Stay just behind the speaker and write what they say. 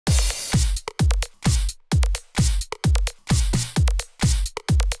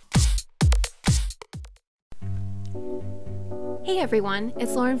Hey everyone,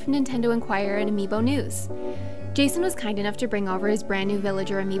 it's Lauren from Nintendo Inquirer and Amiibo News. Jason was kind enough to bring over his brand new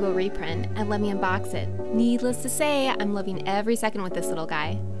Villager Amiibo reprint and let me unbox it. Needless to say, I'm loving every second with this little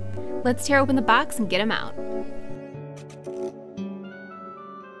guy. Let's tear open the box and get him out.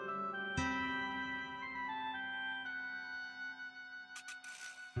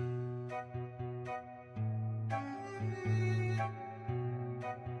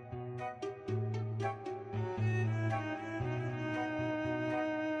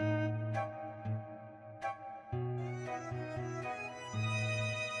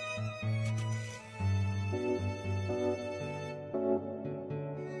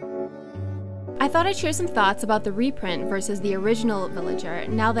 I thought I'd share some thoughts about the reprint versus the original Villager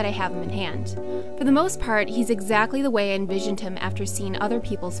now that I have him in hand. For the most part, he's exactly the way I envisioned him after seeing other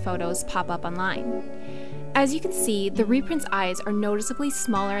people's photos pop up online. As you can see, the reprint's eyes are noticeably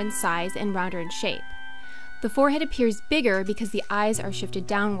smaller in size and rounder in shape. The forehead appears bigger because the eyes are shifted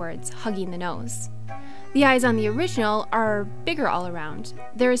downwards, hugging the nose. The eyes on the original are bigger all around.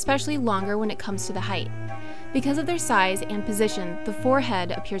 They're especially longer when it comes to the height. Because of their size and position, the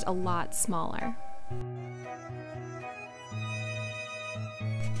forehead appears a lot smaller.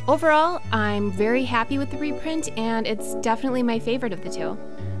 Overall, I'm very happy with the reprint, and it's definitely my favorite of the two.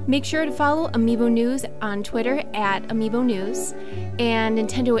 Make sure to follow Amiibo News on Twitter at Amiibo News and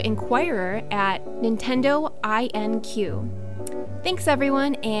Nintendo Inquirer at Nintendo INQ. Thanks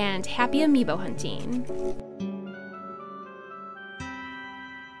everyone, and happy Amiibo hunting!